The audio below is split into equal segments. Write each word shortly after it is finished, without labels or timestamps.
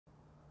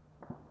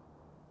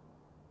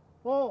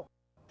Whoa.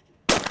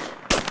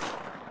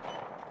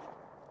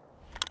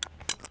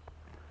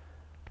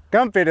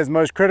 Gun fit is the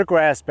most critical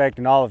aspect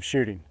in all of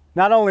shooting.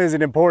 Not only is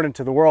it important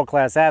to the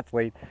world-class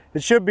athlete,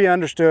 it should be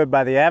understood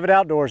by the avid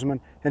outdoorsman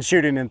and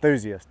shooting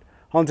enthusiast.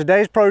 On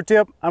today's pro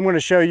tip, I'm going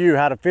to show you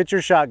how to fit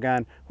your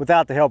shotgun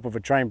without the help of a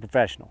trained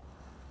professional.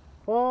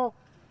 Whoa.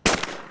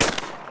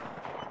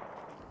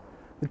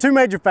 The two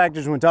major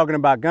factors when talking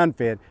about gun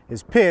fit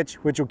is pitch,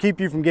 which will keep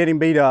you from getting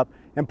beat up,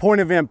 and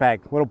point of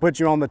impact, which will put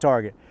you on the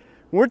target.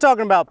 When we're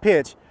talking about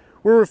pitch,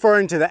 we're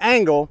referring to the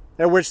angle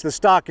at which the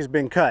stock has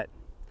been cut.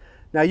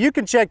 Now you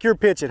can check your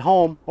pitch at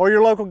home or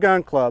your local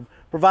gun club,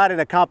 provided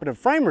a competent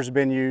framer has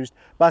been used,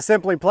 by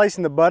simply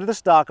placing the butt of the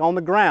stock on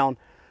the ground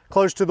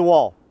close to the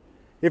wall.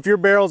 If your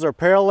barrels are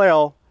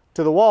parallel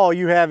to the wall,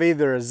 you have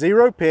either a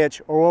zero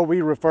pitch or what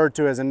we refer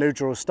to as a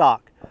neutral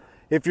stock.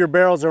 If your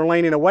barrels are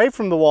leaning away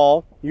from the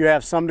wall, you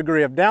have some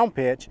degree of down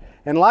pitch,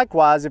 and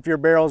likewise, if your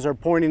barrels are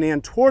pointing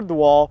in toward the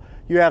wall,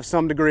 you have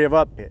some degree of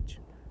up pitch.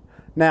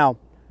 Now,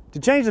 to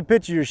change the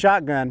pitch of your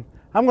shotgun,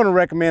 I'm going to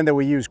recommend that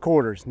we use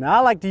quarters. Now, I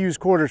like to use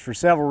quarters for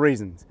several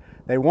reasons.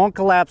 They won't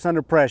collapse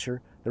under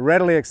pressure, they're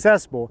readily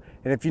accessible,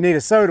 and if you need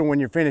a soda when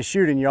you're finished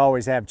shooting, you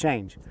always have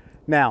change.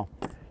 Now,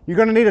 you're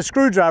going to need a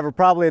screwdriver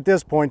probably at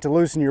this point to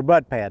loosen your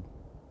butt pad.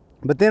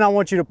 But then I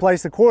want you to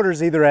place the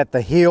quarters either at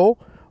the heel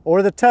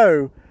or the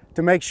toe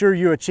to make sure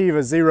you achieve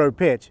a zero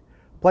pitch.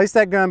 Place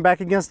that gun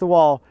back against the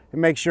wall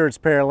and make sure it's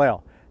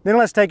parallel. Then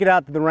let's take it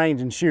out to the range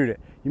and shoot it.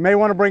 You may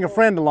want to bring a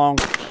friend along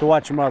to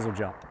watch your muzzle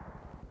jump.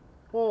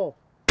 Oh.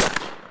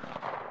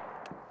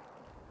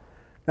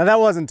 Now that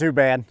wasn't too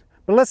bad,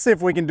 but let's see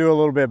if we can do a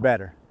little bit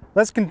better.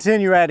 Let's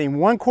continue adding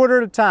 1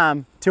 quarter at a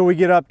time till we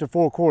get up to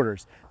 4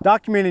 quarters,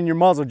 documenting your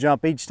muzzle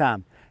jump each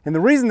time. And the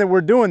reason that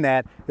we're doing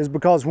that is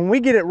because when we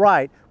get it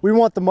right, we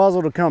want the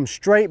muzzle to come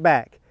straight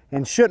back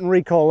and shouldn't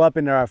recoil up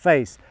into our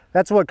face.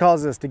 That's what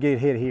causes us to get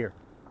hit here.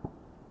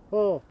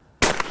 Oh.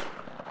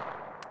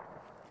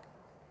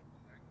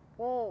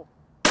 Oh.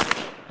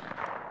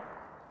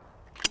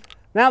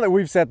 Now that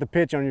we've set the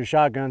pitch on your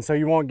shotgun so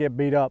you won't get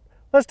beat up,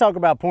 let's talk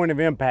about point of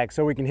impact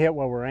so we can hit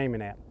what we're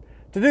aiming at.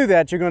 To do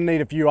that, you're going to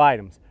need a few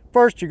items.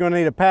 First, you're going to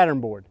need a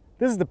pattern board.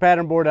 This is the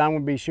pattern board I'm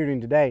going to be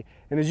shooting today,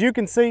 and as you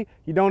can see,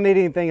 you don't need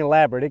anything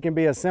elaborate. It can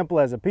be as simple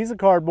as a piece of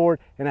cardboard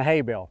and a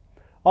hay bale.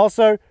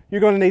 Also,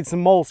 you're going to need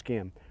some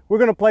moleskin. We're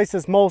going to place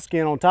this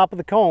moleskin on top of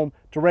the comb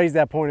to raise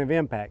that point of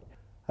impact.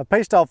 I've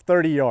paced off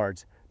 30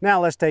 yards.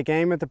 Now let's take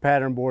aim at the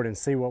pattern board and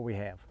see what we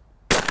have.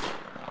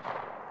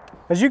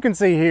 As you can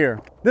see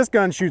here, this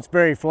gun shoots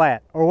very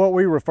flat, or what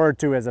we refer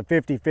to as a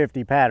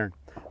 50-50 pattern,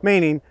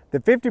 meaning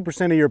that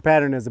 50% of your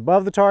pattern is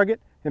above the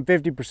target and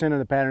 50% of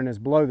the pattern is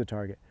below the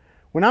target.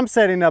 When I'm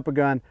setting up a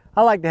gun,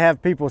 I like to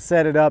have people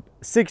set it up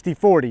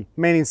 60-40,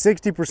 meaning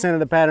 60% of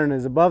the pattern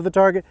is above the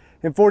target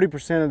and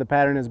 40% of the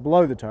pattern is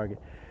below the target.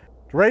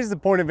 To raise the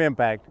point of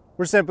impact,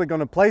 we're simply going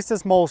to place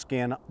this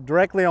moleskin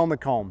directly on the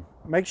comb.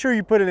 Make sure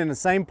you put it in the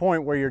same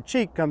point where your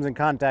cheek comes in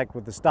contact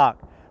with the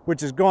stock,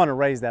 which is going to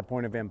raise that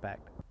point of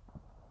impact.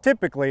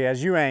 Typically,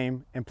 as you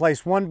aim and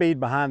place one bead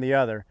behind the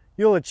other,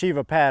 you'll achieve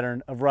a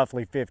pattern of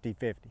roughly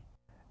 50-50.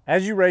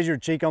 As you raise your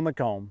cheek on the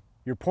comb,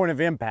 your point of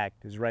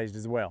impact is raised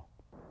as well.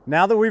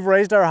 Now that we've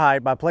raised our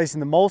height by placing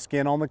the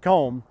moleskin on the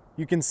comb,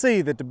 you can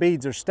see that the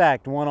beads are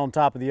stacked one on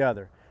top of the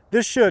other.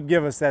 This should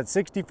give us that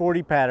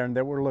 60-40 pattern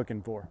that we're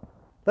looking for.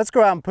 Let's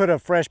go out and put a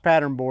fresh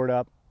pattern board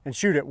up and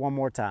shoot it one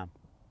more time.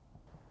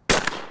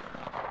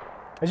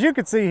 As you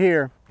can see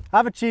here,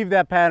 I've achieved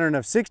that pattern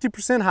of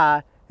 60%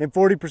 high and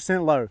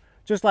 40% low,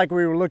 just like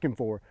we were looking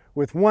for,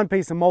 with one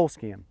piece of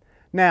moleskin.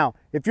 Now,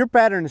 if your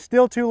pattern is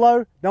still too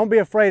low, don't be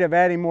afraid of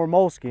adding more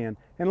moleskin.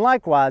 And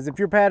likewise, if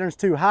your pattern's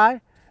too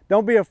high,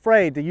 don't be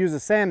afraid to use a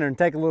sander and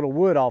take a little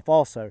wood off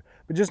also.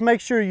 But just make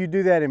sure you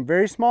do that in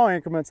very small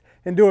increments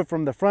and do it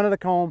from the front of the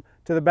comb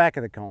to the back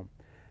of the comb.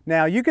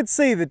 Now, you can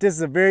see that this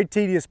is a very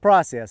tedious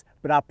process,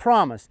 but I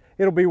promise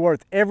it'll be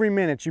worth every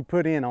minute you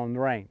put in on the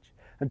range.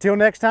 Until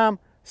next time,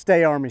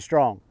 stay Army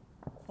strong.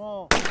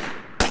 Oh.